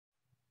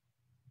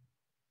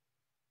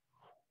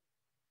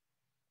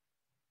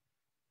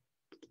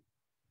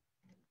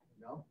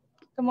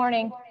Good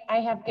morning. I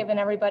have given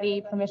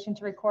everybody permission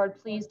to record.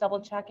 Please double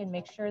check and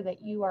make sure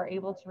that you are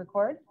able to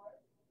record.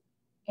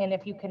 And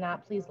if you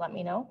cannot, please let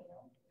me know.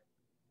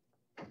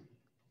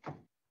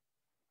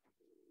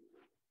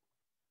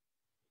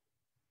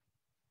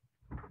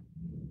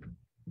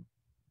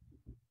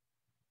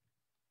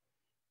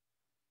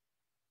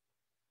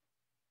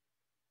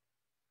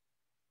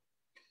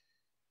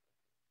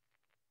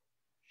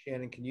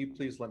 Shannon, can you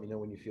please let me know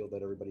when you feel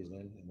that everybody's in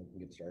and we can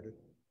get started?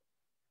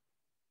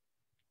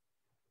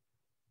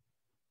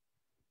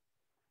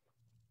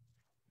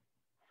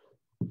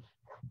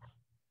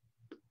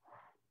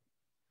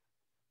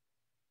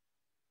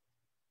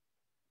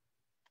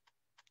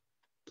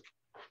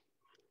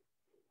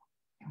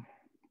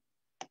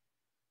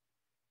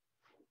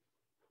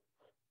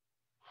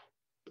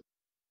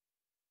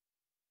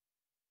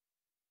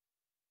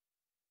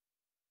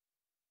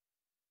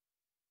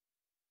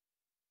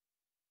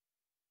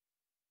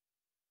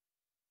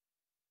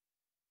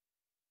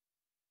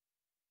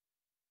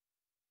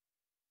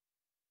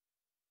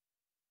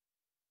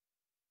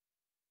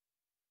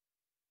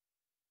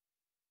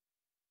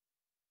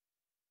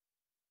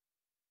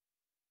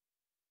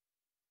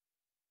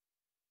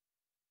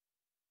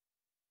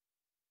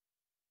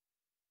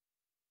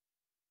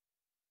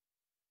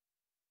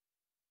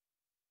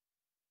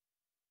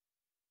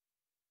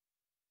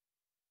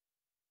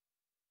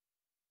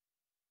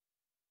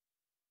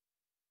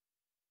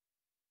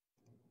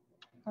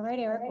 All right,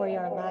 Eric, we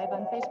are live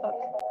on Facebook.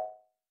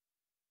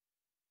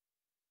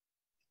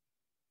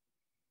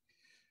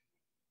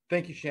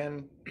 Thank you,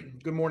 Shannon.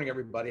 Good morning,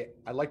 everybody.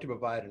 I'd like to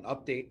provide an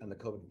update on the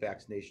COVID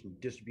vaccination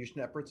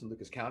distribution efforts in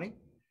Lucas County.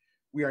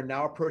 We are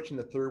now approaching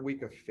the third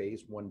week of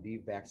phase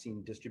 1B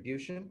vaccine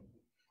distribution.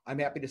 I'm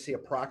happy to see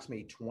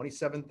approximately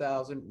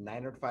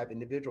 27,905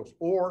 individuals,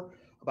 or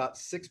about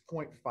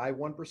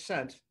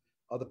 6.51%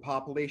 of the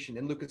population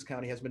in Lucas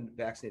County has been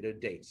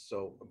vaccinated to date.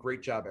 So a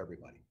great job,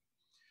 everybody.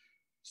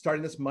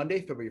 Starting this Monday,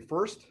 February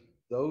 1st,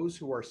 those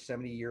who are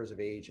 70 years of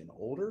age and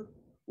older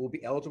will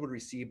be eligible to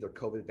receive their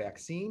COVID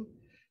vaccine.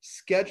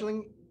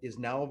 Scheduling is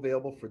now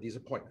available for these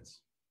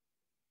appointments.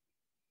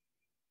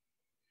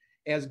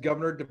 As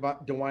Governor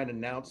DeWine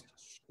announced,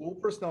 school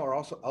personnel are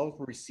also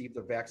eligible to receive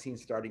the vaccine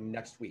starting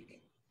next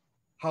week.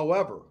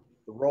 However,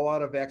 the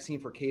rollout of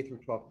vaccine for K through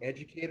 12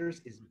 educators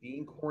is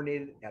being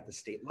coordinated at the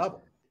state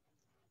level.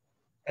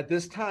 At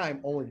this time,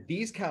 only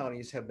these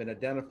counties have been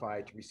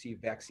identified to receive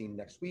vaccine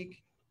next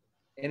week.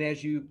 And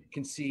as you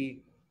can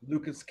see,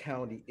 Lucas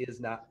County is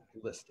not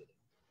listed.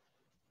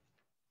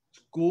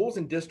 Schools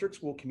and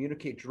districts will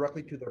communicate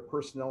directly to their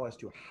personnel as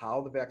to how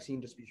the vaccine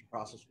distribution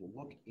process will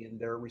look in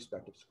their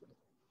respective schools.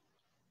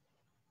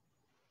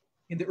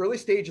 In the early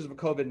stages of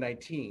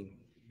COVID-19,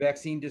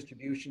 vaccine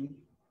distribution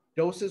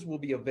doses will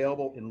be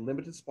available in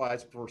limited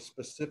supplies for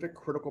specific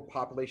critical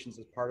populations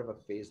as part of a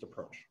phased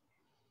approach.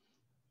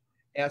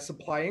 As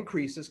supply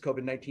increases,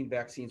 COVID-19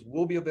 vaccines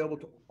will be available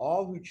to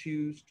all who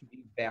choose to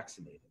be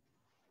vaccinated.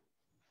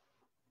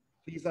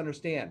 Please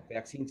understand,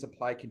 vaccine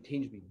supply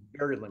continues to be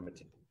very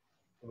limited.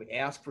 And we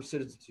ask for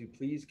citizens to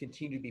please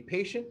continue to be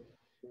patient,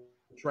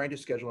 trying to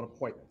schedule an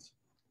appointment.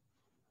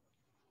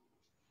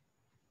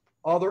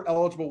 Other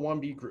eligible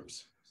 1B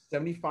groups,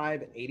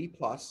 75 and 80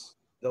 plus,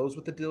 those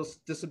with a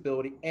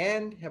disability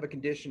and have a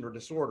condition or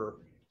disorder,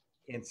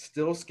 can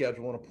still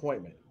schedule an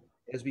appointment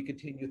as we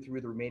continue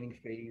through the remaining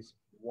phase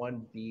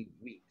 1B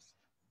weeks.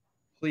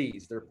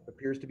 Please, there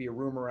appears to be a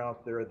rumor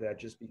out there that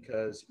just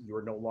because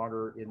you're no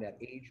longer in that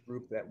age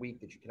group that week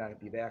that you cannot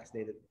be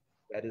vaccinated.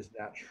 That is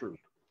not true.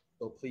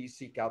 So please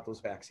seek out those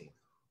vaccines.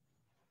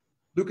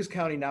 Lucas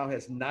County now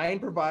has 9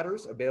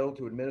 providers available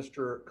to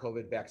administer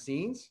COVID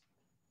vaccines,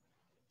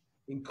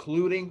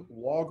 including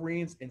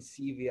Walgreens and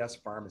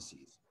CVS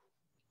pharmacies.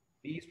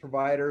 These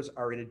providers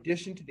are in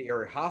addition to the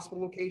area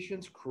hospital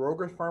locations,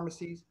 Kroger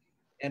pharmacies,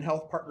 and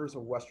Health Partners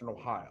of Western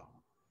Ohio.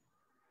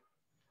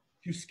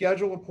 To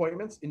schedule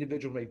appointments,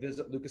 individuals may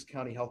visit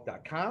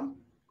lucascountyhealth.com,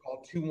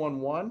 call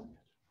 211,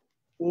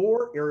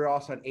 or Area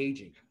Office on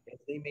Aging, and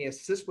they may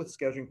assist with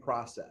scheduling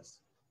process.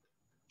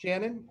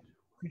 Shannon,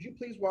 could you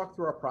please walk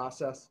through our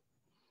process?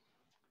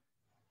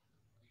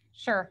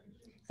 Sure.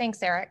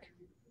 Thanks, Eric.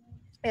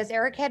 As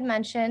Eric had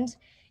mentioned,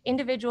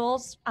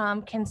 individuals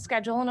can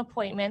schedule an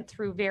appointment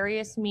through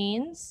various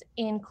means,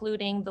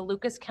 including the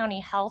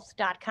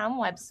lucascountyhealth.com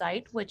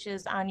website, which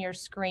is on your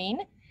screen.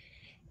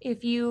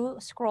 If you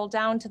scroll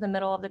down to the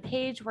middle of the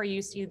page where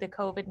you see the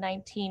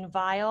COVID-19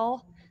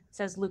 vial, it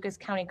says Lucas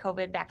County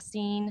COVID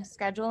vaccine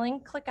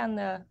scheduling, click on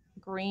the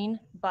green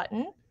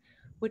button,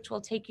 which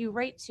will take you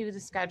right to the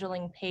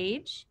scheduling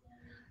page.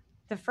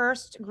 The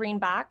first green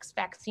box,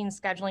 vaccine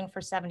scheduling for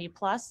 70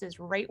 plus, is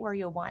right where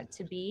you want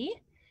to be.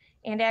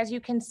 And as you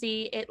can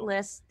see, it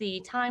lists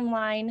the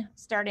timeline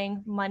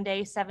starting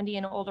Monday. 70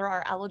 and older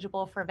are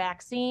eligible for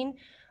vaccine.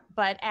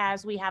 But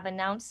as we have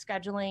announced,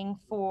 scheduling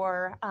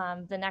for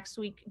the next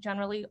week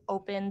generally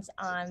opens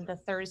on the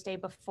Thursday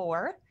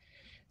before.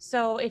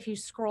 So if you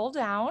scroll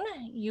down,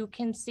 you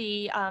can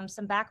see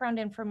some background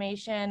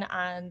information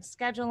on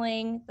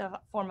scheduling, the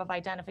form of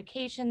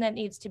identification that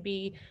needs to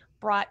be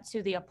brought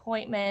to the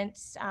appointment,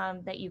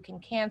 that you can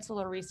cancel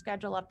or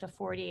reschedule up to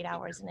 48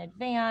 hours in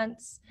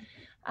advance.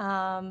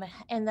 And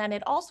then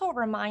it also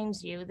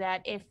reminds you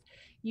that if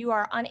you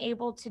are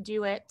unable to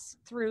do it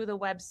through the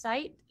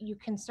website, you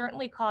can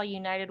certainly call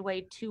United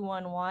Way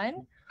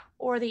 211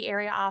 or the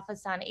Area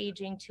Office on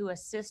Aging to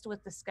assist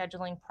with the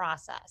scheduling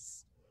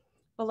process.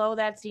 Below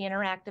that's the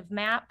interactive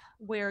map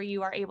where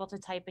you are able to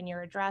type in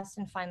your address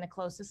and find the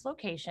closest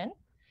location.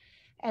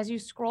 As you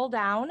scroll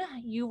down,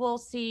 you will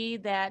see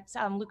that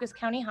Lucas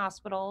County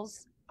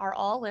hospitals are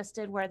all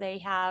listed where they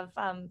have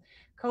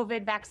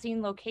COVID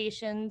vaccine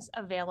locations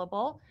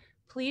available.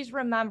 Please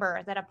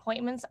remember that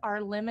appointments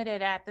are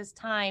limited at this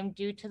time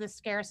due to the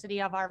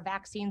scarcity of our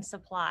vaccine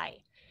supply.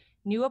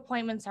 New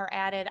appointments are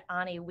added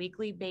on a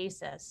weekly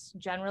basis.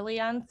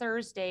 Generally on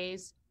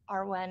Thursdays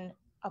are when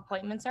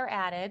appointments are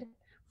added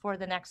for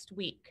the next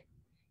week.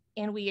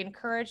 And we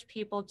encourage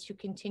people to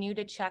continue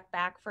to check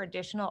back for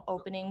additional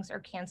openings or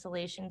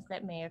cancellations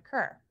that may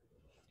occur.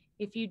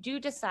 If you do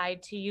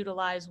decide to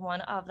utilize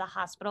one of the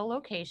hospital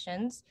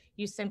locations,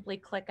 you simply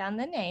click on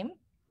the name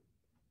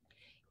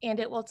and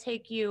it will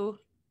take you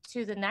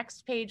to the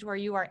next page where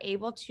you are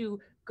able to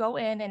go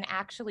in and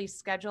actually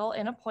schedule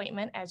an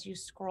appointment. As you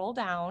scroll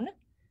down,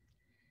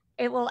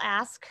 it will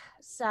ask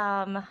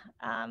some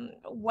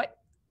what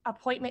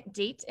appointment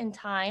date and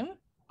time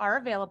are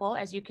available.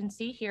 As you can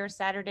see here,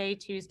 Saturday,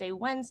 Tuesday,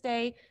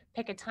 Wednesday,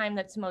 pick a time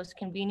that's most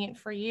convenient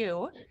for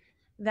you.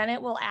 Then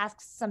it will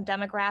ask some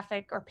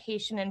demographic or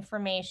patient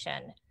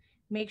information.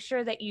 Make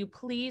sure that you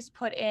please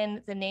put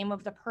in the name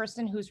of the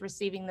person who's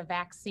receiving the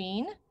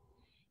vaccine.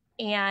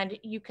 And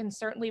you can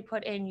certainly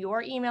put in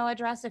your email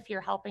address if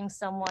you're helping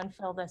someone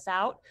fill this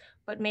out,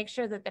 but make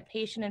sure that the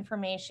patient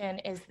information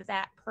is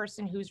that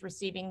person who's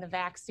receiving the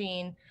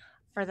vaccine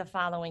for the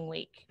following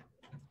week.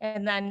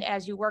 And then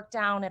as you work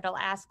down, it'll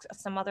ask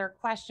some other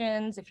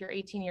questions. If you're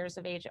 18 years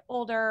of age or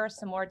older,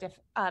 some more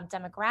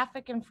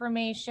demographic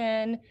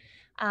information.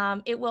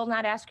 It will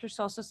not ask your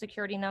social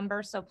security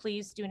number, so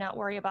please do not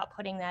worry about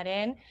putting that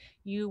in.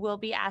 You will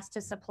be asked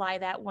to supply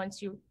that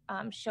once you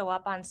show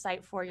up on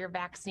site for your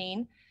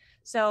vaccine.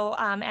 So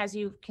as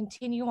you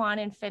continue on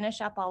and finish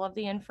up all of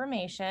the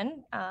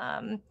information,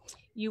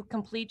 you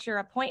complete your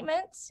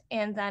appointment,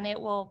 and then it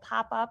will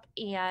pop up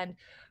and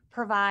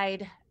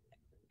provide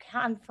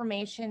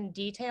confirmation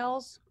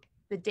details,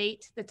 the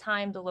date, the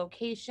time, the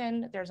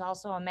location. There's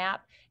also a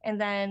map. And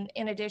then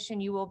in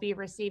addition, you will be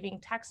receiving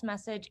text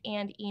message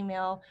and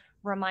email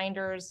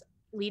reminders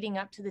leading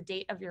up to the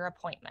date of your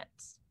appointment.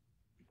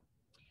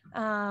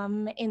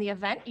 In the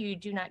event you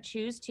do not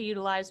choose to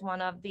utilize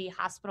one of the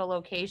hospital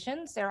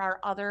locations, there are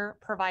other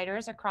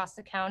providers across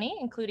the county,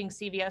 including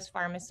CVS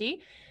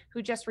Pharmacy,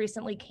 who just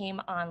recently came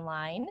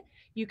online.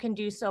 You can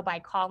do so by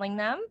calling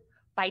them,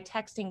 by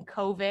texting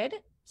COVID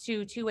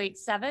to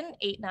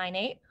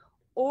 287-898,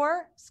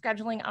 or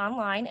scheduling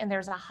online, and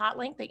there's a hot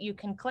link that you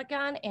can click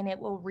on and it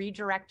will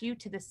redirect you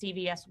to the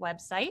CVS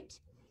website.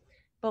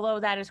 Below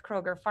that is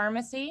Kroger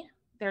Pharmacy.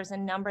 There's a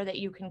number that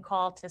you can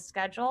call to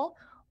schedule,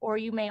 or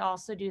you may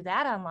also do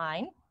that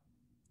online.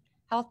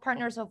 Health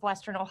Partners of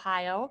Western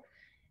Ohio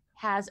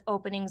has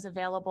openings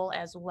available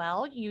as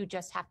well. You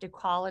just have to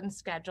call and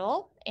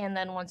schedule, and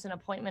then once an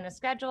appointment is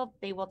scheduled,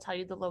 they will tell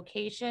you the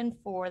location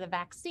for the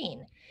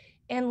vaccine.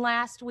 And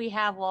last, we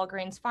have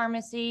Walgreens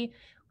Pharmacy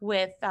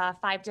with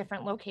 5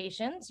 different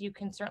locations. You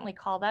can certainly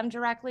call them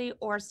directly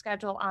or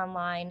schedule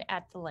online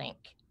at the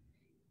link.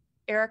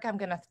 Eric, I'm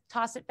going to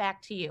toss it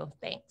back to you.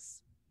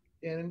 Thanks.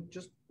 And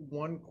just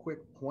one quick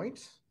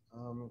point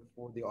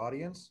for the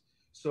audience.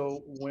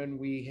 So when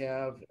we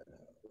have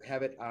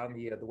it on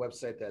the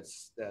website that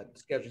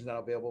schedule is not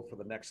available for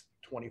the next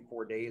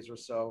 24 days or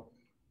so,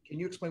 can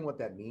you explain what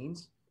that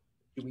means?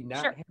 Do we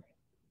not? Sure.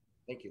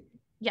 Thank you.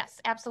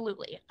 Yes,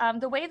 absolutely.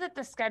 The way that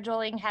the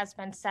scheduling has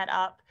been set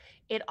up,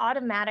 it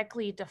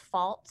automatically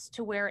defaults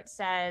to where it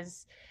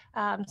says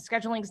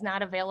scheduling is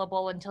not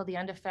available until the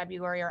end of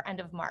February or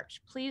end of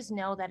March. Please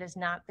know that is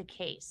not the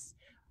case.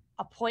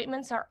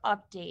 Appointments are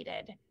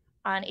updated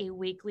on a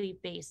weekly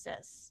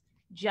basis.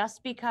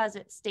 Just because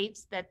it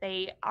states that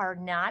they are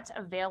not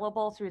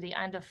available through the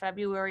end of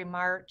February,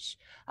 March,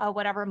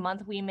 whatever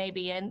month we may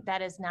be in,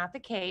 that is not the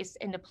case.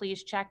 And to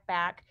please check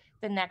back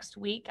the next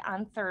week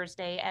on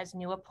Thursday as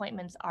new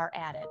appointments are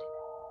added.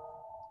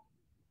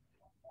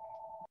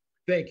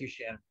 Thank you,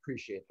 Shannon.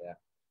 Appreciate that.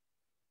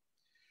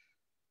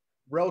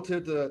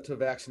 Relative to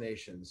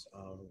vaccinations,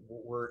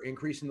 we're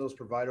increasing those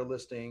provider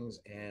listings,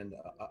 and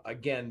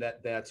again,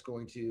 that's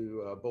going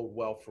to bode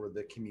well for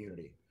the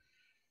community.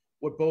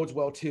 What bodes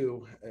well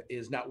too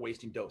is not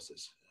wasting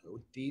doses.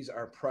 These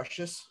are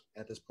precious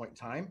at this point in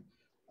time.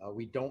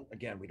 We don't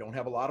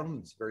have a lot of them.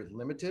 It's very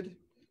limited.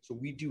 So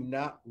we do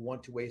not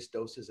want to waste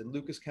doses, and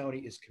Lucas County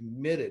is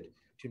committed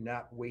to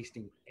not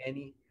wasting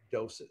any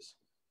doses.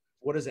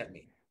 What does that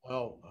mean?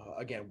 Well,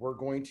 again, we're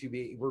going to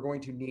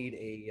need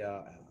a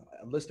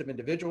list of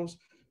individuals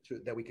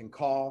that we can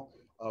call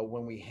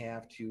when we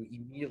have to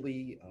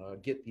immediately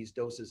get these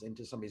doses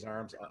into somebody's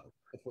arms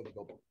before they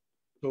go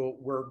So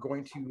we're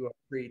going to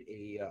create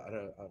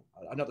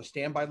another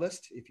standby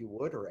list, if you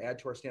would, or add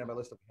to our standby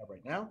list that we have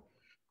right now.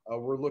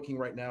 We're looking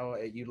right now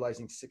at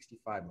utilizing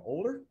 65 and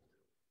older,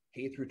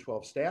 K through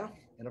 12 staff,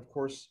 and of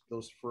course,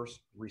 those first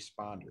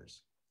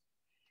responders.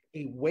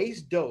 A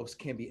waste dose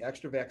can be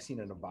extra vaccine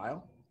in a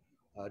vial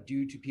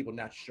due to people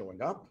not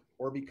showing up,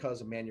 or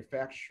because of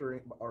manufacturing,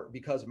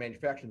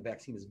 the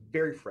vaccine is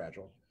very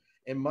fragile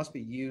and must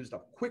be used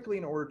up quickly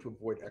in order to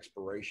avoid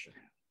expiration.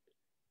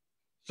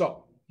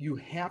 So you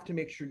have to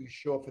make sure you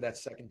show up for that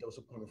second dose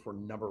appointment for a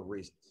number of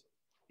reasons.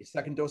 A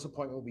second dose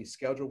appointment will be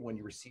scheduled when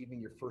you're receiving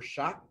your first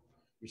shot.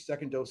 Your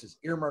second dose is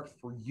earmarked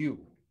for you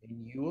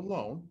and you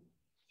alone.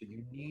 So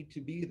you need to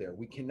be there.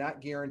 We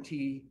cannot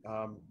guarantee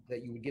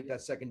that you would get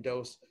that second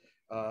dose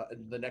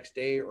the next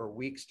day or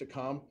weeks to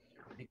come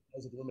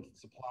because of the limited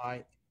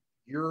supply.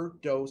 Your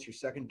dose, your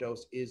second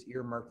dose, is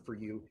earmarked for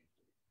you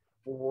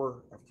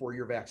for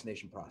your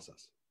vaccination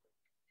process.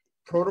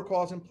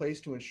 Protocols in place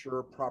to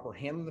ensure proper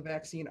handling of the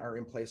vaccine are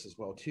in place as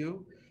well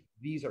too.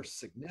 These are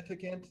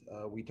significant.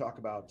 We talk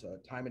about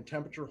time and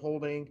temperature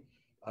holding,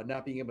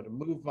 not being able to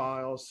move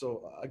vials.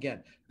 So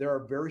again, there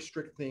are very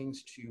strict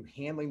things to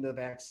handling the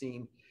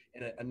vaccine.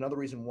 And another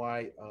reason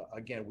why,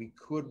 again, we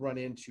could run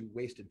into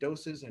wasted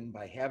doses. And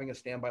by having a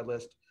standby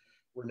list,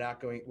 we're not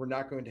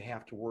going to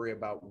have to worry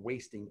about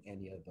wasting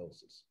any of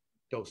those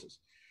doses.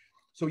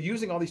 So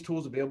using all these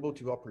tools available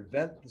to help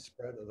prevent the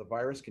spread of the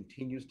virus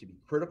continues to be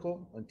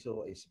critical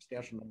until a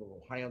substantial number of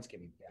Ohioans can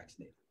be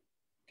vaccinated.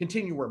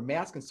 Continue to wear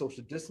masks and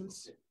social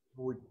distance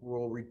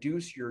will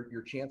reduce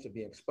your chance of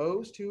being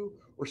exposed to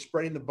or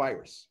spreading the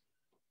virus.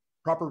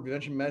 Proper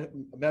prevention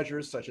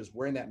measures such as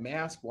wearing that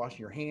mask, washing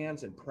your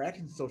hands, and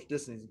practicing social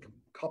distancing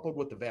coupled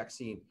with the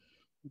vaccine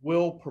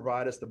will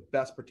provide us the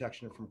best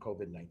protection from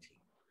COVID-19.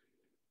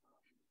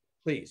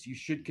 Please, you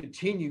should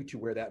continue to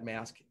wear that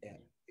mask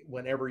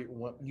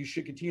you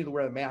should continue to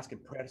wear the mask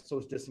and practice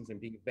social distancing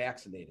and being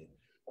vaccinated.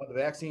 While the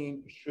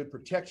vaccine should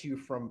protect you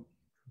from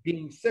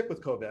being sick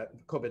with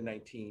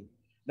COVID-19,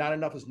 not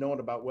enough is known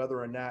about whether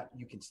or not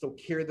you can still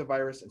carry the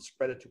virus and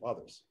spread it to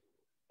others.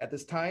 At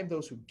this time,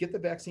 those who get the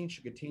vaccine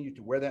should continue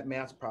to wear that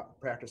mask,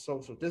 practice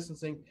social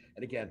distancing,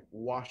 and again,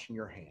 washing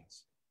your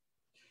hands.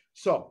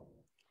 So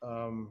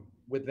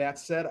with that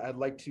said, I'd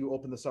like to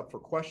open this up for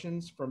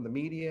questions from the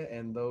media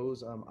and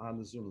those on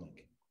the Zoom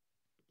link.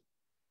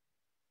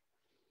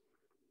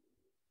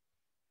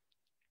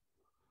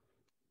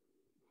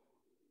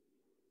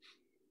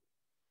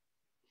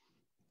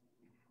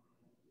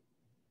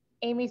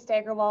 Amy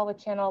Steigerwall with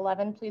Channel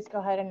 11, please go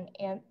ahead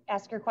and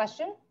ask your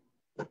question.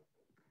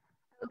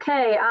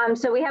 Okay,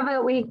 so we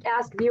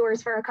asked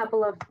viewers for a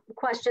couple of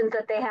questions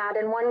that they had,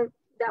 and one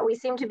that we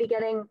seem to be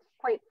getting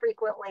quite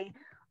frequently.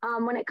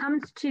 When it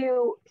comes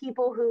to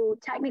people who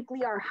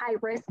technically are high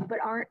risk but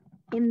aren't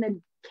in the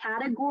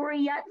category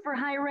yet for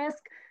high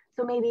risk,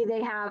 so maybe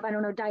they have, I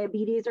don't know,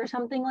 diabetes or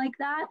something like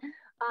that.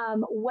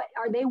 What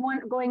are they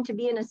going to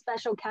be in a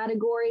special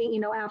category, you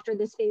know, after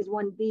this phase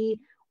 1B,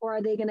 or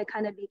are they going to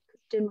kind of be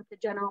in with the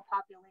general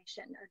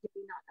population, or do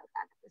we not know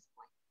that at this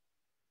point?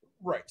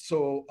 Right.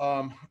 So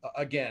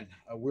again,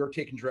 we're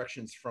taking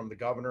directions from the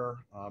governor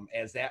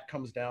as that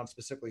comes down,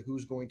 specifically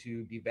who's going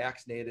to be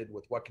vaccinated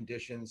with what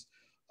conditions.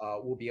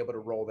 We'll be able to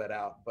roll that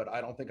out, but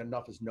I don't think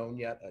enough is known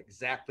yet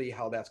exactly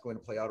how that's going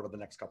to play out over the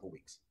next couple of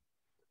weeks.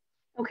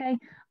 Okay.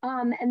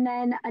 And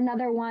then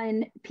another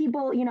one,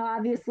 people, you know,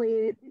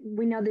 obviously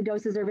we know the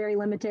doses are very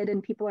limited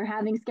and people are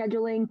having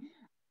scheduling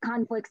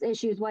conflicts,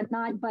 issues,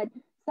 whatnot, but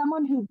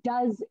someone who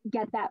does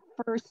get that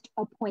first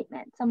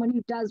appointment, someone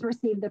who does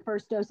receive the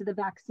first dose of the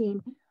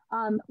vaccine,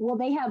 will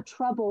they have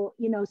trouble,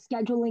 you know,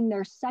 scheduling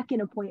their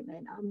second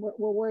appointment?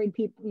 We're worried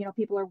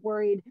people are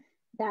worried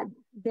that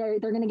they're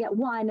going to get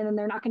one and then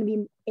they're not going to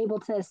be able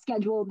to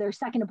schedule their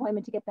second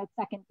appointment to get that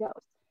second dose.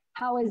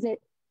 How is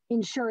it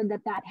ensured that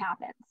that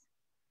happens?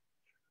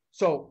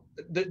 So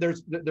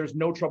there's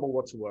no trouble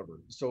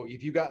whatsoever. So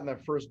if you've gotten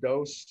that first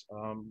dose,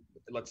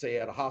 let's say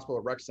at a hospital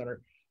or rec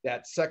center,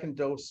 that second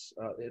dose,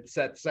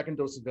 second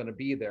dose is going to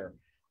be there.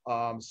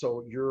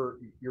 So your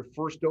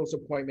first dose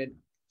appointment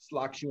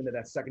locks you into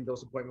that second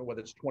dose appointment,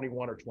 whether it's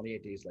 21 or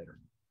 28 days later.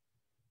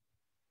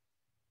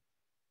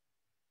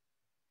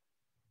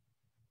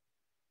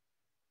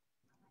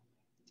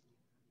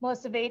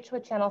 Melissa Veitch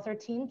with Channel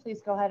 13,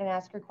 please go ahead and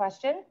ask your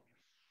question.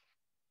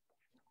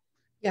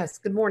 Yes,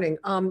 good morning.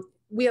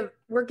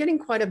 We're getting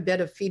quite a bit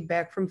of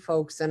feedback from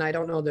folks, and I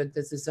don't know that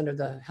this is under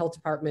the health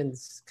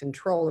department's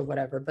control or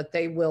whatever, but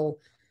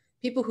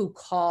people who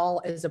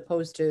call as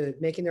opposed to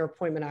making their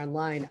appointment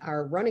online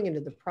are running into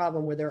the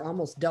problem where they're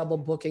almost double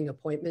booking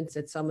appointments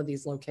at some of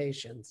these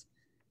locations.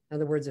 In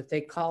other words, if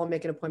they call and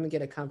make an appointment,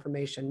 get a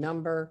confirmation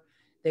number,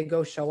 they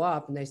go show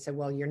up and they say,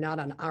 well, you're not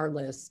on our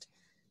list.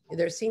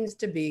 There seems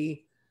to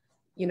be,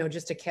 you know,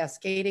 just a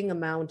cascading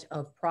amount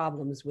of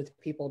problems with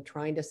people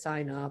trying to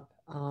sign up.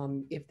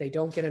 If they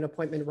don't get an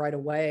appointment right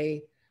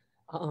away,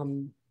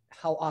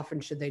 how often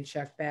should they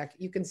check back?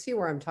 You can see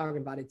where I'm talking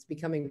about. It's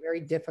becoming very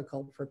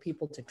difficult for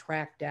people to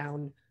track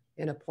down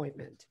an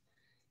appointment.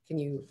 Can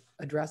you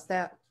address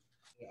that?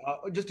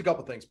 Just a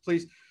couple things,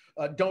 please.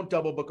 Don't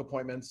double book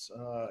appointments.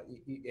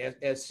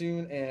 As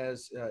soon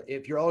as,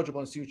 if you're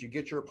eligible, as soon as you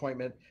get your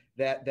appointment,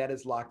 that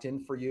is locked in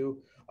for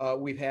you.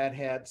 We've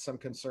had some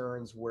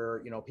concerns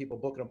where, people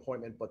book an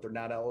appointment, but they're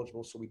not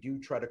eligible. So we do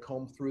try to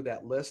comb through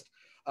that list,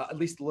 at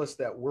least the list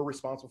that we're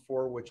responsible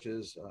for, which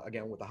is,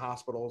 again, with the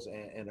hospitals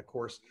and of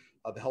course,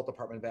 the health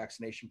department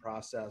vaccination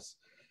process.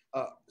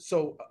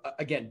 So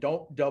again,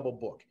 don't double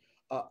book.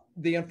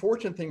 The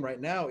unfortunate thing right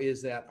now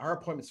is that our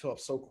appointments fill up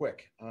so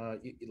quick.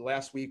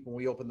 Last week when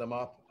we opened them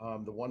up,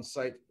 the one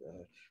site,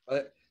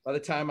 by the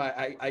time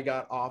I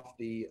got off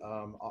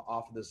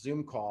of the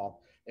Zoom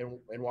call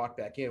and walked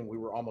back in, we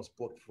were almost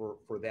booked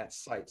for that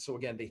site. So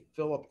again, they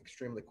fill up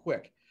extremely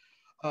quick.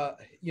 I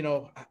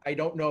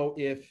don't know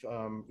if,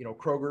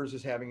 Kroger's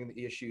is having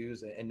the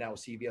issues, and now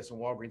CVS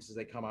and Walgreens as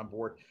they come on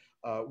board.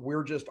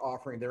 We're just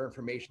offering their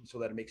information so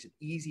that it makes it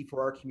easy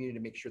for our community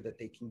to make sure that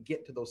they can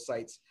get to those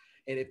sites.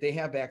 And if they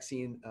have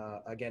vaccine,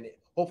 again,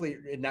 hopefully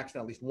it knocks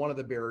down at least one of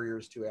the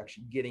barriers to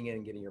actually getting in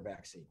and getting your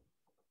vaccine.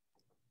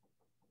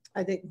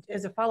 I think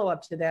as a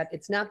follow-up to that,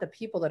 it's not the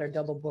people that are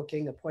double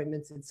booking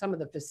appointments in some of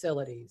the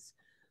facilities.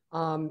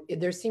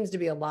 There seems to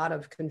be a lot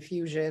of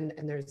confusion,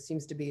 and there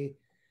seems to be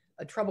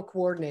a trouble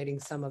coordinating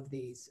some of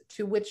these,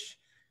 to which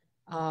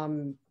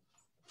I'm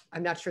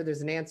not sure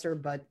there's an answer,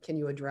 but can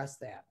you address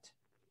that?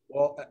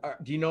 Well,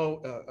 do you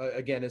know,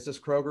 again, is this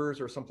Kroger's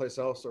or someplace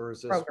else, or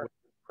is this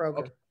Kroger?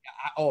 Okay.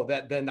 Oh,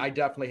 then I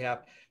definitely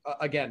have,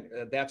 again,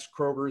 that's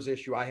Kroger's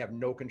issue. I have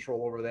no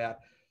control over that.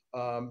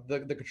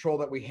 The control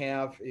that we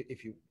have,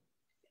 if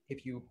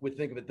you would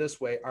think of it this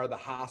way, are the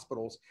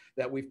hospitals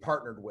that we've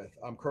partnered with.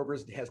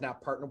 Kroger's has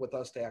not partnered with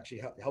us to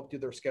actually help do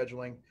their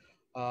scheduling.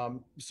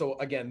 So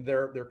again,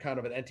 they're kind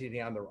of an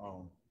entity on their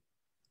own.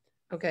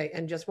 Okay,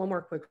 and just one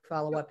more quick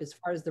follow-up. As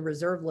far as the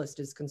reserve list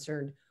is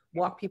concerned,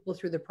 walk people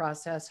through the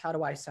process. How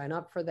do I sign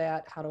up for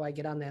that? How do I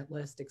get on that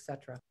list, et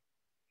cetera?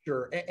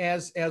 Sure.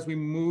 As we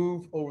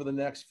move over the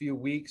next few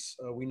weeks,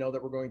 we know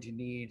that we're going to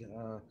need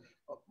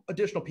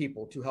additional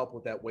people to help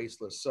with that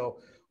waste list. So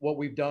what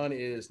we've done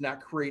is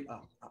not create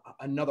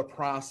another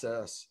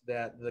process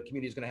that the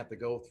community is going to have to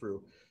go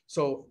through.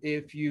 So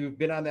if you've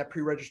been on that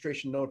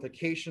pre-registration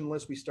notification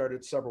list, we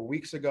started several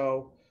weeks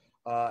ago,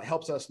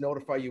 helps us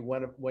notify you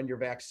when your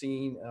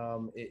vaccine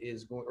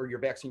is going, or your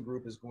vaccine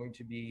group is going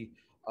to be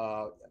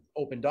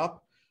opened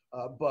up.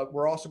 But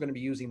we're also going to be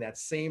using that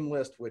same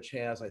list, which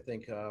has, I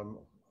think,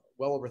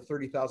 well over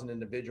 30,000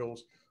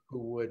 individuals who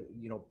would,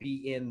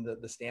 be in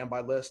the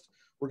standby list.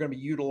 We're going to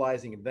be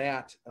utilizing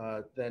that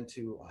then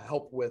to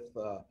help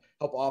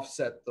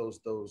offset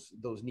those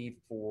need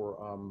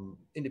for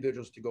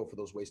individuals to go for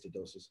those wasted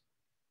doses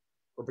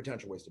or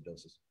potential wasted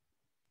doses.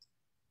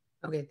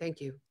 Okay, thank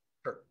you.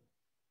 Sure.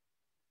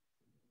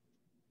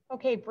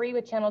 Okay, Bree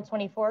with Channel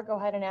 24, go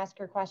ahead and ask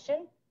your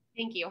question.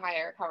 Thank you. Hi,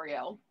 Eric. How are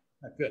you?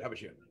 Good. How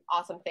about you?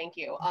 Awesome. Thank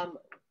you.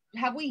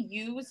 Have we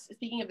used,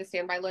 speaking of the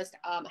standby list,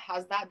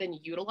 has that been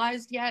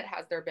utilized yet?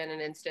 Has there been an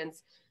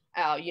instance,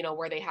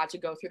 where they had to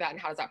go through that, and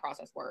how does that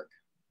process work?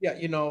 Yeah,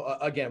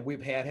 again,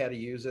 we've had to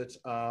use it.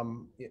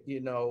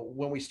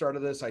 When we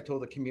started this, I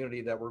told the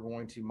community that we're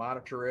going to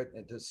monitor it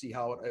and to see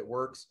how it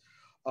works.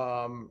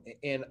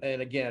 And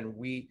again,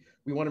 we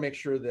want to make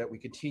sure that we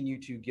continue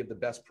to give the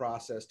best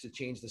process to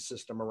change the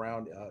system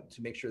around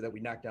to make sure that we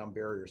knock down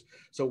barriers.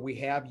 So we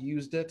have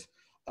used it.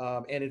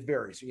 And it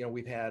varies.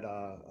 We've had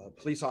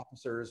police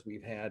officers,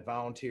 we've had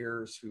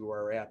volunteers who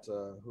are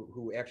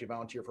who actually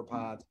volunteer for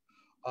pods.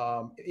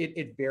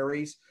 It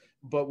varies,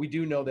 but we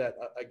do know that,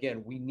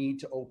 again, we need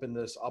to open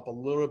this up a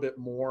little bit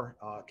more,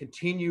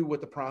 continue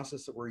with the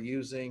process that we're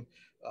using,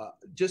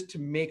 just to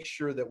make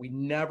sure that we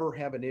never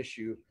have an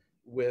issue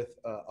with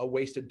a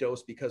wasted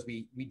dose because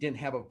we didn't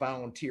have a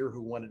volunteer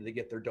who wanted to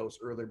get their dose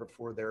earlier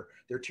before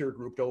their tier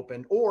group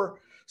opened, or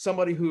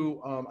somebody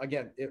who,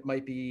 again, it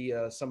might be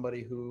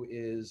somebody who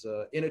is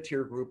in a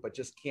tier group but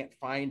just can't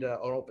find an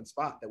open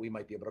spot that we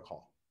might be able to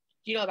call.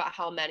 Do you know about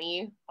how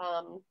many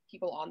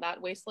people on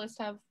that waste list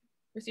have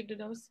received a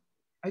dose?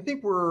 I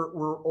think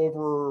we're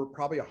over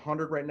probably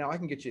 100 right now. I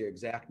can get you an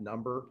exact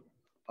number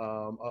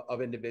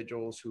of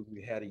individuals who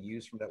we had to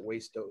use from that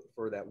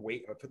for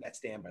that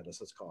standby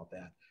list. Let's call it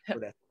that, for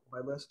that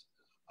standby list.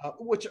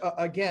 Which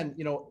again,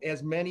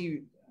 as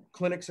many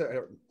clinics,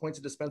 points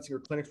of dispensing or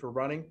clinics were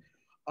running,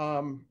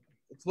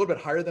 it's a little bit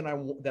higher than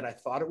I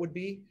thought it would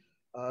be.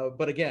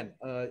 But again,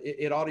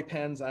 it all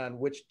depends on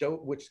which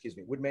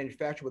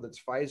manufacturer, whether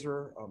it's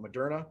Pfizer,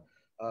 Moderna,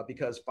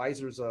 because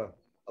Pfizer's a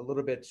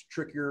little bit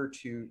trickier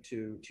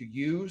to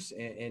use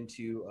and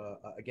to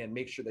again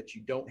make sure that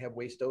you don't have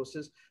waste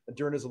doses.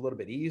 Moderna is a little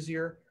bit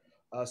easier.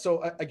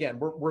 So again,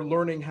 we're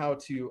learning how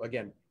to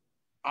again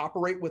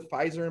operate with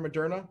Pfizer and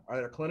Moderna at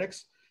our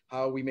clinics.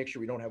 How we make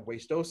sure we don't have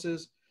waste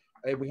doses.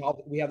 And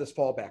we have this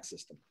fallback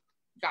system.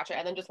 Gotcha.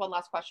 And then just one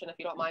last question, if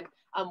you don't mind.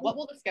 What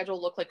will the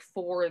schedule look like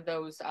for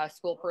those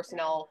school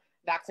personnel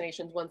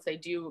vaccinations once they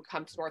do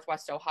come to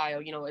Northwest Ohio?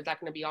 Is that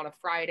going to be on a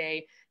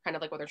Friday, kind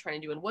of like what they're trying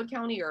to do in Wood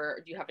County,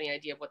 or do you have any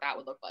idea of what that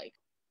would look like?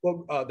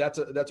 Well, that's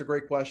a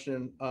great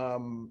question.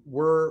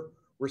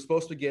 We're We're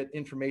supposed to get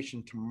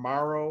information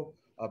tomorrow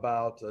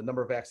about a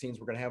number of vaccines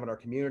we're going to have in our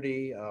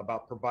community,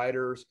 about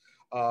providers.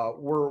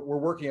 We're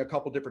working a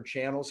couple different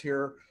channels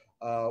here.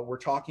 We're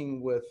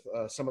talking with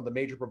some of the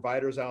major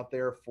providers out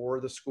there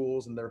for the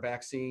schools and their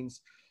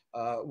vaccines.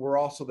 We're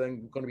also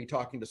then going to be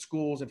talking to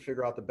schools and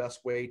figure out the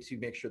best way to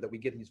make sure that we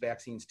get these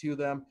vaccines to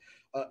them.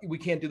 We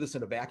can't do this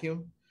in a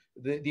vacuum.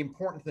 The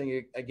important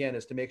thing, again,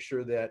 is to make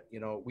sure that, you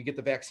know, we get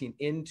the vaccine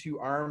into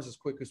arms as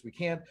quick as we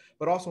can,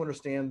 but also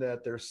understand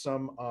that there's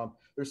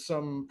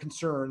some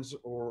concerns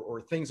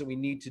or things that we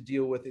need to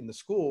deal with in the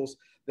schools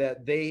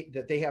that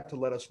they have to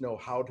let us know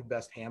how to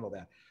best handle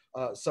that.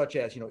 Such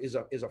as, you know,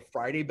 is a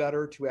Friday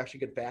better to actually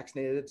get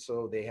vaccinated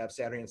so they have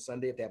Saturday and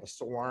Sunday if they have a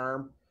sore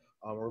arm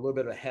or a little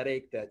bit of a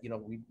headache, that, you know,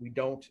 we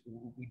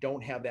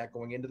don't have that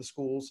going into the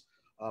schools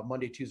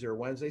Monday, Tuesday, or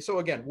Wednesday. So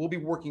again, we'll be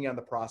working on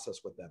the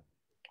process with them.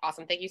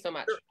 Awesome. Thank you so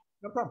much. Sure.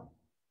 No problem.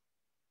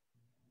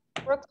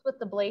 Brooks with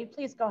the Blade,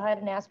 please go ahead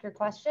and ask your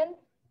question.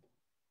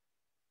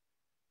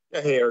 Yeah,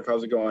 hey, Eric,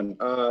 how's it going?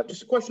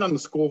 Just a question on the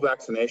school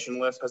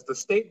vaccination list. Has the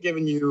state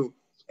given you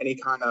any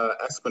kind of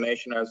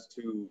explanation as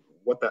to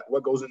what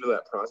goes into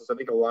that process? I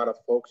think a lot of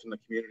folks in the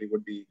community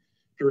would be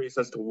curious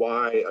as to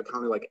why a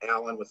county like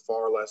Allen with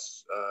far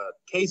less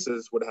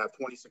cases would have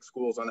 26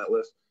 schools on that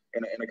list,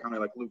 and a county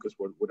like Lucas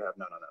would have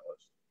none on that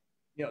list.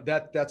 You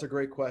know, that's a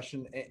great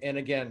question. And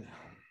again,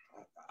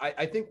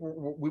 I think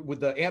with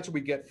the answer we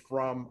get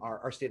from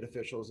our state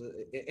officials, and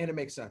it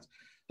makes sense.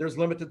 There's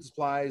limited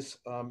supplies,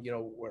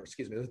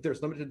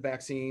 there's limited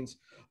vaccines.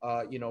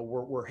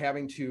 We're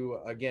having to,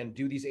 again,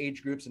 do these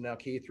age groups and now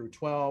K through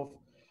 12.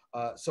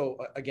 So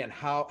again,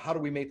 how do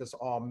we make this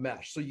all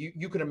mesh? So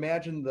you can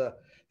imagine the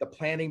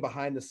planning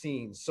behind the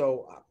scenes.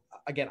 So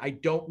again, I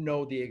don't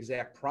know the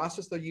exact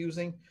process they're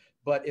using,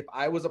 but if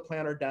I was a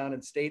planner down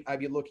in state, I'd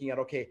be looking at,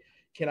 okay,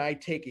 can I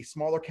take a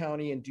smaller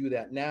county and do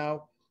that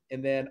now?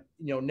 And then,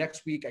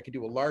 next week I could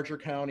do a larger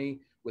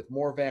county with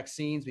more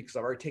vaccines because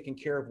I've already taken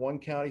care of one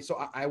county.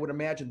 So I would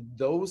imagine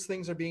those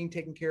things are being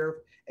taken care of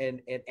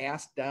and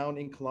asked down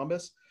in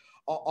Columbus.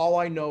 All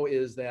I know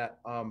is that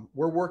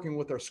we're working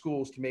with our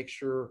schools to make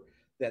sure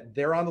that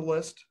they're on the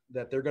list,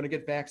 that they're going to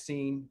get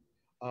vaccine,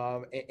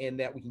 and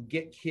that we can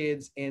get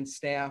kids and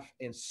staff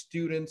and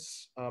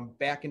students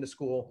back into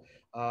school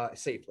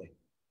safely.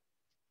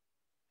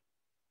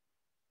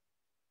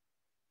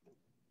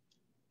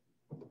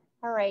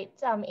 All right,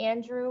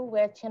 Andrew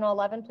with Channel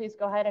 11, please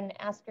go ahead and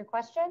ask your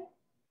question.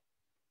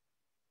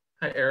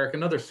 Hi, Eric.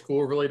 Another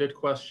school-related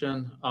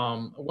question.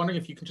 I'm wondering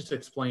if you can just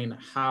explain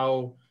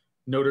how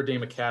Notre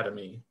Dame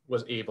Academy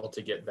was able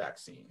to get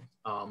vaccine.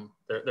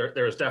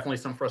 There was definitely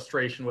some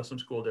frustration with some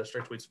school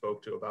districts we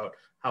spoke to about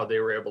how they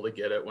were able to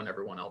get it when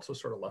everyone else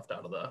was sort of left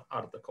out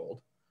of the cold.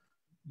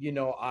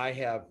 I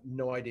have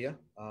no idea.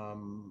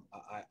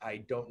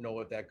 I don't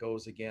know if that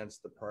goes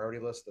against the priority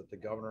list that the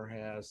governor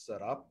has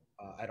set up.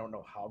 I don't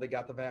know how they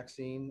got the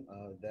vaccine.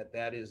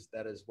 That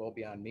is well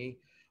beyond me.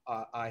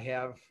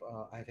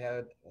 I've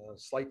had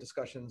slight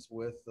discussions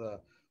with a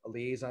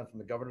liaison from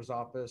the governor's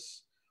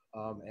office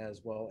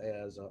as well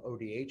as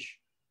ODH.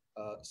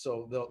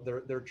 So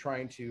they're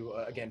trying to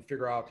again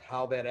figure out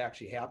how that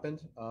actually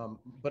happened.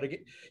 But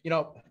again,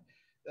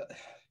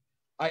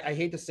 I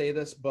hate to say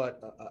this,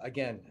 but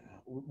again,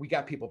 we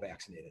got people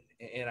vaccinated,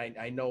 and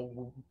I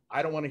know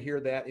I don't want to hear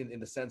that in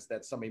the sense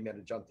that somebody might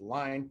have jumped the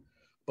line,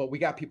 but we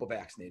got people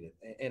vaccinated.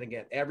 And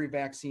again, every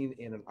vaccine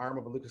in an arm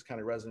of a Lucas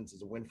County residence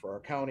is a win for our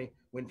county,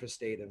 win for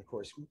state, and of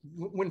course,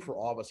 win for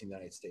all of us in the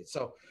United States.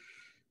 So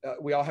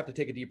we all have to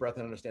take a deep breath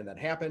and understand that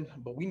happened,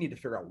 but we need to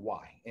figure out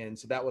why. And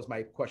so that was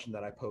my question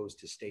that I posed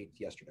to state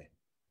yesterday.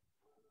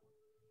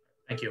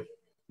 Thank you.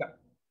 Yeah.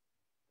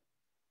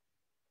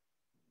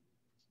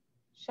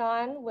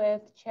 Sean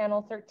with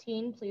Channel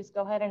 13, please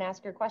go ahead and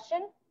ask your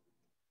question.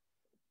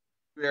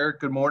 Eric,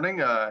 good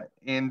morning.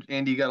 And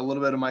Andy, you got a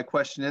little bit of my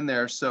question in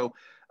there. So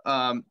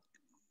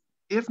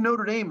if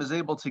Notre Dame is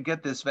able to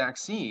get this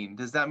vaccine,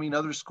 does that mean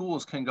other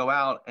schools can go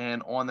out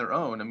and on their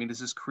own? I mean, is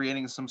this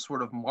creating some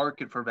sort of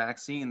market for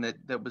vaccine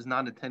that was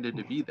not intended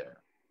to be there?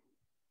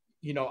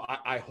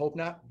 I hope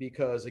not,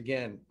 because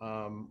again,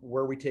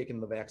 where are we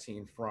taking the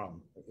vaccine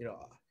from?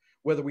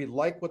 Whether we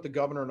like what the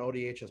governor and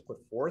ODH has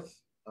put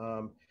forth,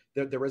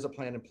 there is a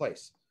plan in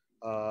place.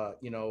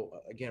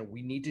 Again,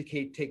 we need to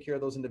take care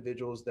of those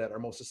individuals that are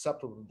most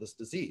susceptible to this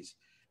disease,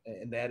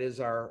 and that is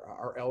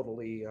our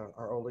elderly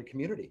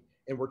community,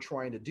 and we're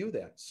trying to do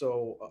that.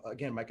 So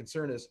again, my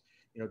concern is,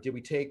 did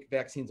we take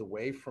vaccines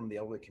away from the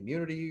elderly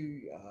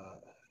community?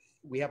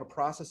 We have a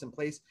process in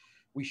place.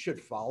 We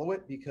should follow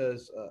it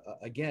because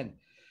again,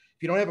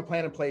 if you don't have a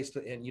plan in place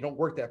and you don't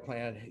work that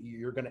plan,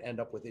 you're going to end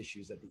up with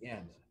issues at the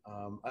end.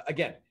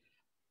 Again,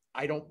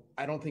 I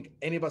don't think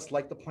any of us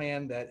like the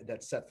plan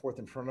that's set forth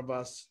in front of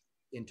us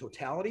in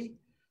totality,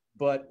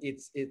 but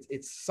it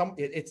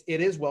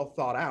is well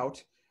thought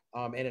out,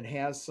 and it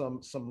has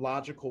some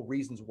logical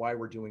reasons why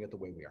we're doing it the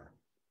way we are.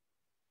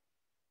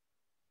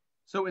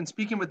 So in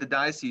speaking with the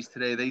diocese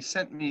today, they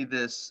sent me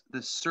this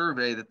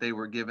survey that they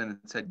were given.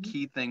 It said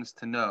key things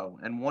to know.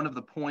 And one of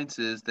the points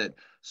is that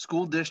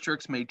school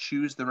districts may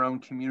choose their own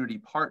community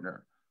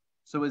partner.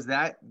 So is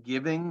that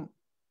giving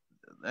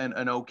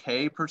an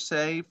okay per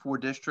se for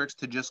districts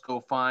to just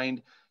go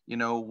find, you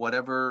know,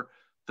 whatever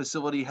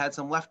facility had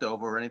some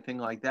leftover or anything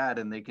like that,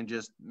 and they can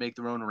just make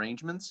their own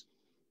arrangements?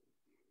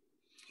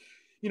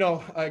 You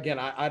know, again,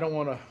 I don't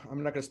want to,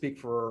 I'm not going to speak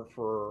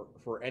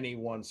for any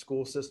one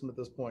school system at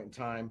this point in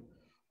time,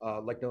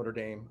 like Notre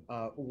Dame.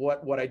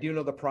 What I do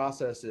know the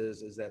process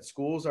is that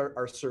schools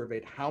are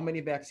surveyed. How many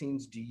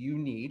vaccines do you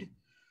need?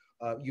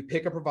 You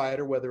pick a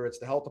provider, whether it's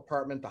the health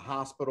department, the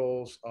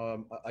hospitals.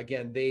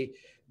 Again,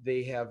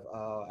 they have,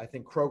 I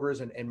think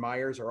Kroger's and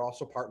Myers are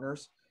also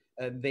partners,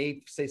 and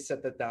they say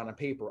set that down on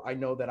paper. I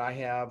know that I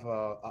have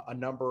a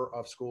number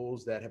of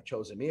schools that have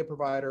chosen me a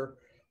provider.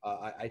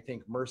 I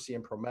think Mercy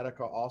and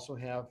ProMedica also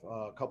have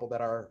a couple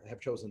that have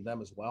chosen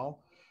them as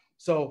well.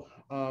 So,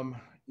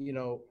 you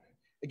know,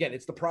 again,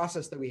 it's the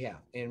process that we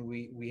have, and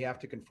we have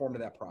to conform to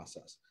that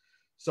process.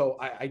 So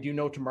I do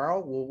know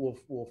tomorrow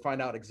we'll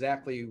find out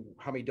exactly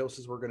how many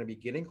doses we're going to be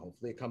getting.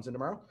 Hopefully it comes in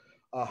tomorrow.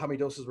 How many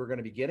doses we're going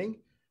to be getting,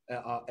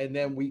 and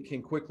then we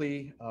can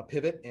quickly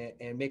pivot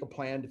and make a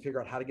plan to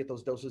figure out how to get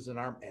those doses in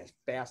arm as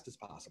fast as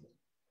possible.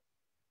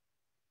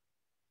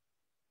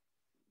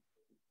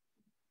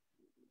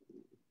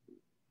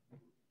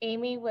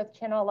 Amy with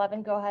Channel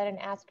 11, go ahead and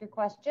ask your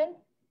question.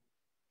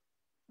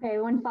 Okay,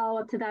 one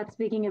follow-up to that,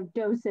 speaking of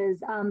doses,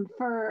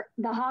 for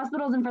the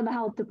hospitals and for the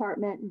health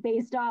department,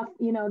 based off,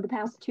 you know, the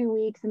past 2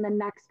 weeks and then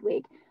next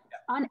week,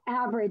 on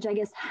average, I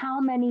guess, how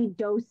many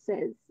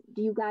doses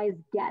do you guys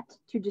get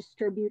to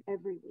distribute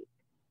every week?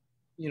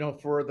 You know,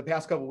 for the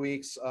past couple of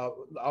weeks,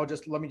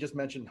 let me just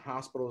mention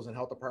hospitals and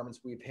health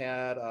departments. We've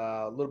had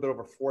a little bit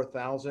over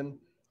 4,000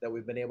 that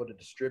we've been able to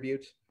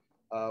distribute.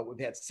 We've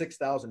had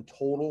 6,000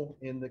 total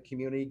in the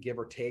community, give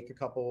or take a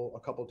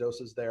couple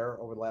doses there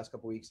over the last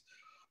couple of weeks.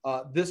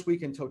 This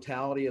week in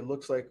totality, it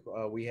looks like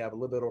we have a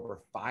little bit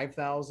over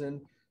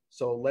 5,000.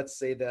 So let's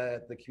say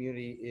that the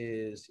community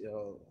is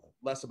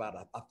less about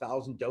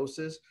 1,000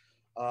 doses.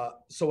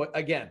 So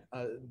again,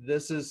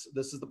 this is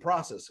the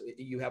process.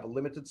 You have a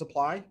limited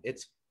supply.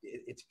 It's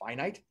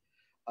finite,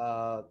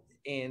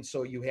 and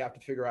so you have to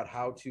figure out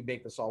how to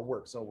make this all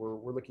work. So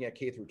we're looking at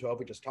K through 12.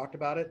 We just talked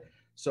about it.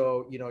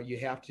 So you know you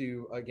have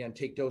to again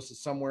take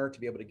doses somewhere to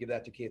be able to give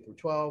that to K through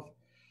 12.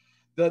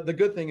 The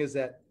good thing is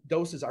that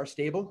doses are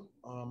stable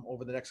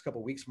over the next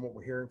couple of weeks from what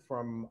we're hearing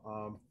from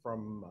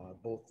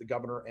both the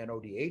governor and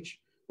ODH.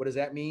 What does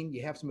that mean?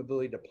 You have some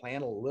ability to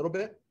plan a little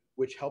bit,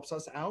 which helps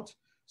us out.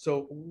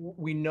 So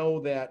we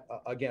know that,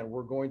 again,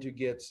 we're going to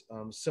get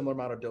similar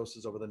amount of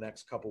doses over the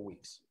next couple of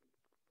weeks.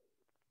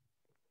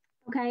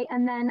 Okay,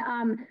 and then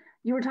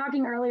you were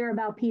talking earlier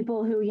about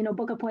people who, you know,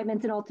 book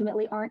appointments and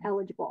ultimately aren't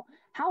eligible.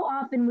 How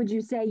often would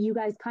you say you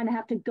guys kind of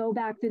have to go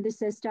back through the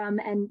system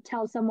and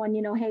tell someone,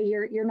 you know, hey,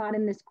 you're not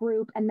in this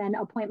group, and then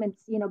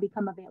appointments, you know,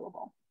 become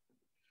available?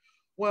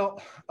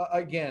 Well,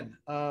 again,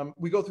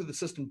 we go through the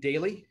system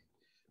daily.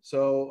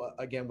 So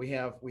again, we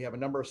have a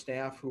number of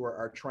staff who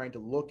are trying to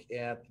look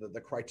at the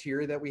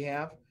criteria that we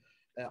have.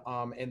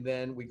 And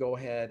then we go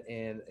ahead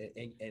and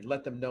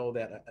let them know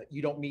that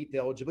you don't meet the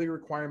eligibility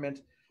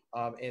requirement.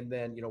 And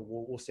then, you know,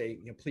 we'll say,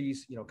 you know,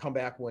 please, you know, come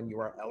back when you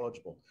are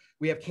eligible.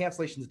 We have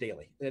cancellations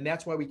daily. And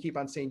that's why we keep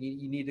on saying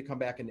you need to come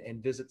back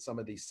and visit some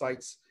of these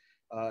sites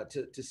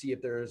to see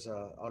if there's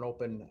an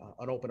open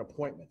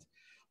appointment.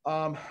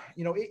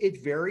 You know,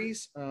 it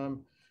varies.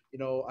 You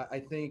know, I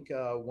think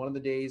one of the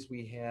days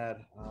we had,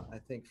 I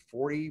think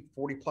 40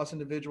 plus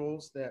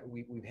individuals that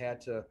we've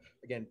had to,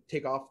 again,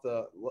 take off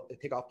the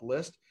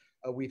list.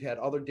 We've had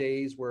other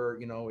days where,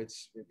 you know,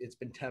 it's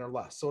been 10 or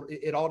less. So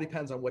it all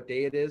depends on what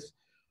day it is.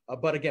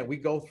 But again, we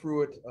go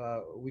through it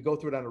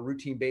on a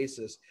routine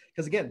basis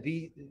because again,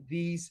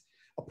 these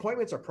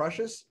appointments are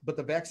precious, but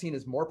the vaccine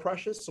is more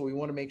precious. So we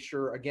want to make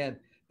sure again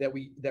that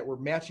we're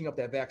matching up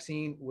that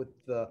vaccine with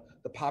the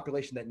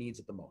population that needs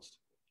it the most.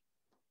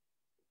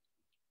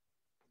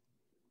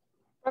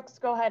 Brooks,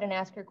 go ahead and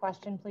ask your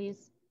question,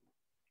 please.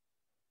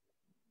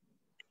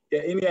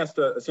 Yeah, Amy asked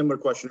a similar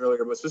question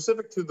earlier, but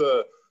specific to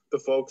the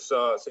folks,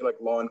 say like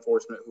law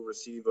enforcement who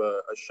receive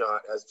a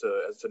shot as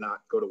to not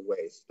go to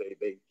waste.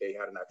 They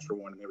had an extra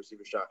one and they receive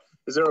a shot.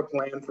 Is there a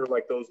plan for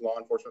like those law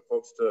enforcement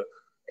folks to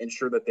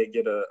ensure that they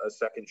get a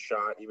second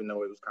shot, even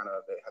though it was kind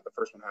of, they had the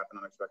first one happen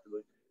unexpectedly?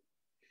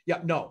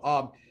 Yeah,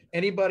 no.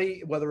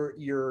 Anybody, whether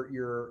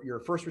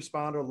you're first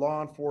responder,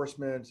 law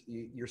enforcement,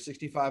 you're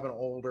 65 and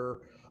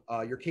older,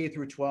 your K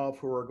through 12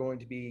 who are going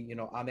to be, you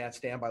know, on that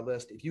standby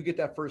list. If you get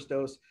that first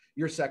dose,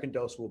 your second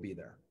dose will be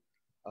there.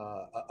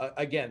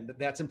 Again,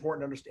 that's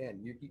important to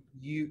understand.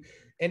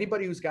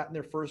 Anybody who's gotten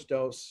their first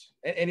dose,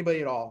 anybody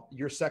at all,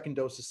 your second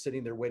dose is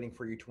sitting there waiting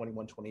for you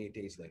 21, 28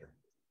 days later.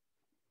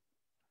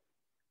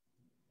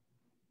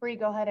 Bree,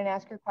 go ahead and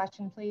ask your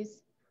question,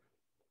 please.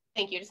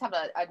 Thank you. Just have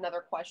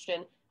another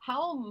question.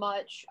 How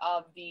much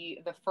of the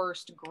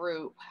first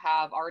group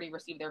have already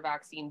received their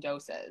vaccine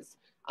doses?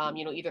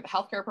 You know, either the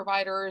healthcare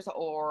providers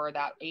or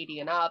that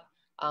 80 and up.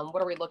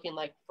 What are we looking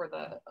like for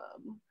the,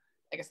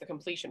 I guess, the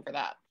completion for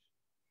that?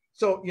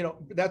 So, you know,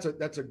 that's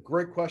a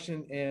great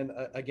question. And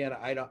again,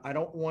 I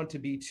don't want to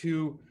be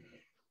too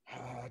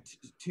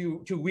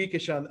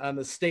weakish on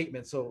the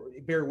statement. So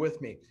bear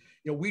with me.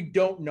 You know, we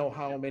don't know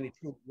how many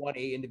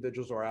 1A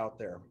individuals are out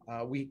there.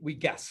 We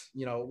guess,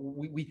 you know,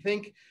 we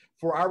think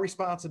for our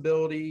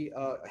responsibility,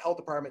 health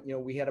department, you know,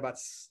 we had about,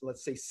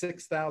 let's say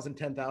 6,000,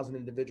 10,000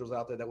 individuals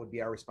out there that would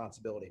be our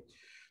responsibility.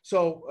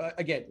 So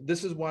again,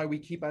 this is why we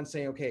keep on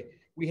saying, okay,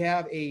 we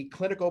have a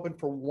clinic open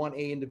for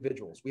 1A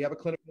individuals. We have a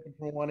clinic open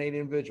for 1A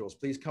individuals.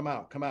 Please come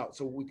out.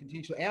 So we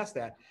continue to ask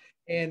that.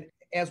 And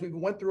as we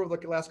went through over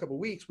the last couple of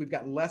weeks, we've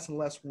gotten less and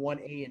less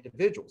 1A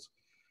individuals.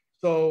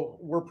 So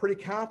we're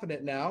pretty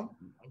confident now,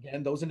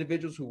 again, those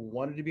individuals who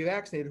wanted to be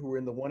vaccinated, who were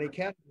in the 1A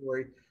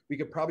category, we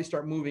could probably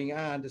start moving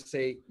on to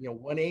say, you know,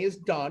 1A is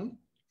done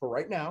for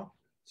right now.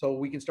 So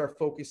we can start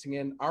focusing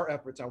in our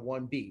efforts on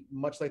 1B,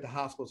 much like the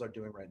hospitals are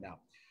doing right now.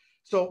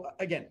 So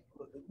again,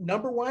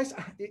 number wise,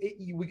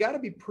 we got to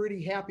be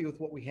pretty happy with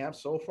what we have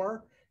so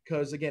far,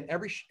 because again,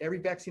 every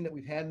vaccine that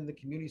we've had in the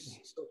community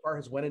so far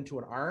has went into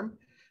an arm.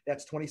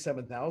 That's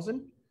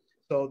 27,000.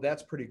 So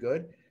that's pretty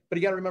good. But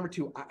you got to remember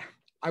too,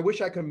 I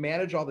wish I could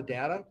manage all the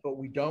data, but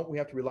we don't. We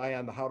have to rely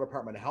on the Ohio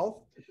Department of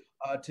Health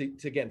to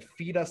again,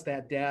 feed us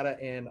that data.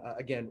 And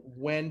again,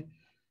 when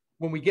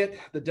we get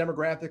the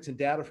demographics and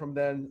data from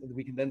them,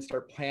 we can then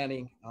start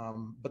planning.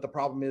 But the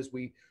problem is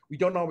we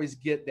don't always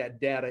get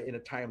that data in a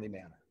timely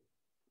manner.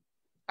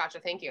 Gotcha.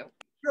 Thank you.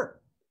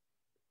 Sure.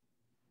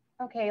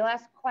 Okay,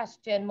 last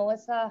question.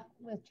 Melissa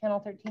with Channel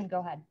 13, go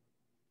ahead.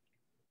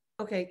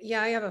 Okay,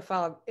 yeah, I have a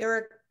follow-up.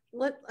 Eric,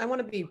 I want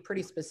to be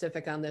pretty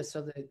specific on this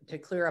so that to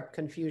clear up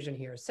confusion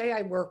here. Say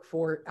I'm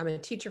a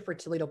teacher for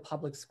Toledo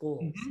Public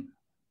Schools. Mm-hmm.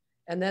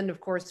 And then of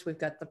course we've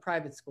got the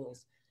private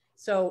schools.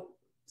 So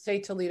say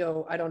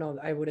Toledo, I don't know,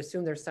 I would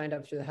assume they're signed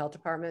up through the health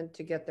department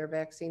to get their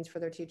vaccines for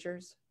their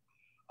teachers?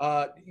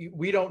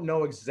 We don't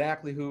know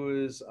exactly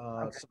who is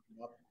okay.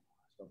 Signed up.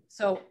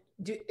 So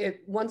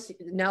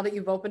now that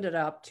you've opened it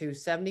up to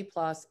 70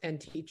 plus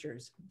and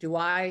teachers, do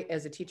I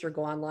as a teacher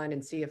go online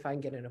and see if I can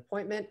get an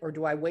appointment, or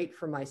do I wait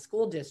for my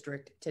school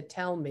district to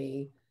tell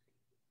me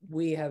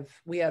you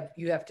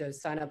have to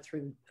sign up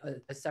through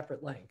a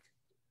separate link?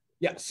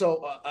 Yeah,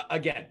 so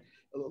again,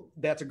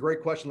 that's a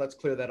great question. Let's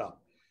clear that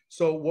up.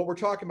 So what we're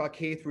talking about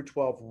K through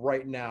 12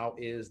 right now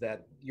is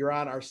that you're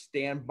on our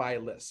standby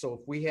list. So if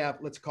we have,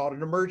 let's call it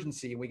an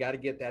emergency, and we got to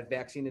get that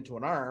vaccine into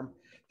an arm,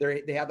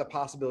 they have the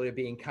possibility of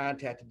being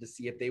contacted to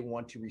see if they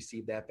want to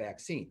receive that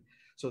vaccine.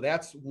 So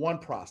that's one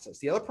process.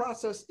 The other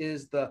process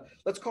is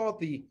let's call it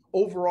the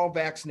overall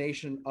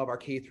vaccination of our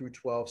K through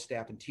 12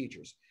 staff and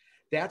teachers.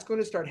 That's going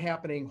to start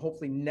happening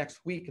hopefully next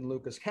week in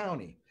Lucas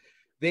County.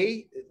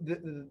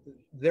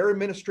 Their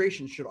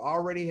administration should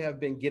already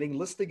have been getting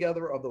lists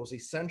together of those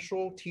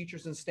essential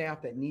teachers and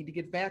staff that need to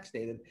get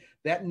vaccinated.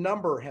 That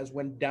number has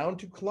went down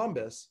to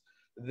Columbus.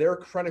 They're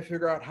trying to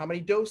figure out how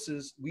many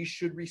doses we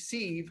should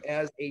receive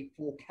as a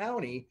full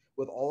county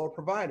with all our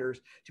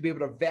providers to be able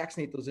to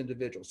vaccinate those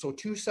individuals. So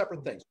two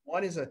separate things.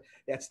 One is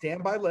that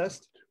standby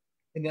list.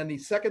 And then the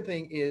second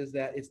thing is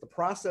that it's the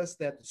process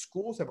that the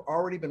schools have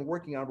already been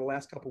working on the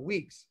last couple of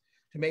weeks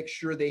to make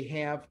sure they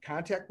have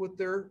contact with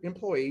their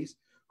employees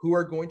who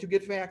are going to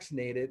get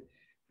vaccinated.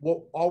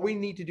 Well, all we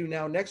need to do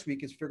now next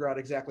week is figure out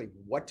exactly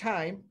what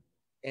time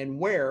and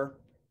where.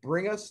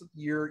 Bring us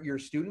your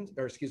students,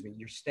 or excuse me,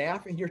 your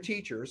staff and your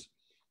teachers,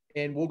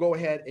 and we'll go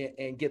ahead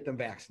and get them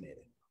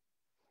vaccinated.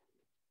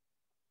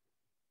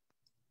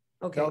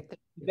 Okay. Mel,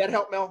 did that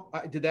help, Mel?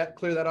 Did that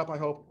clear that up? I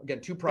hope. Again,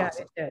 two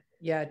processes. Yeah, it did.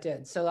 Yeah, it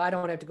did. So I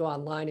don't have to go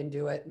online and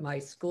do it. My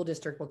school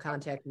district will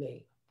contact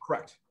me.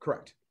 Correct.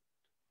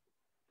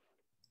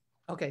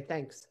 Okay,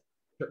 thanks.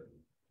 Sure.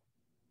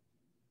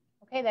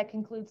 Okay, that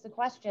concludes the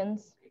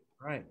questions.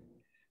 All right.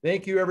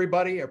 Thank you,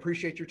 everybody. I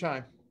appreciate your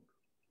time.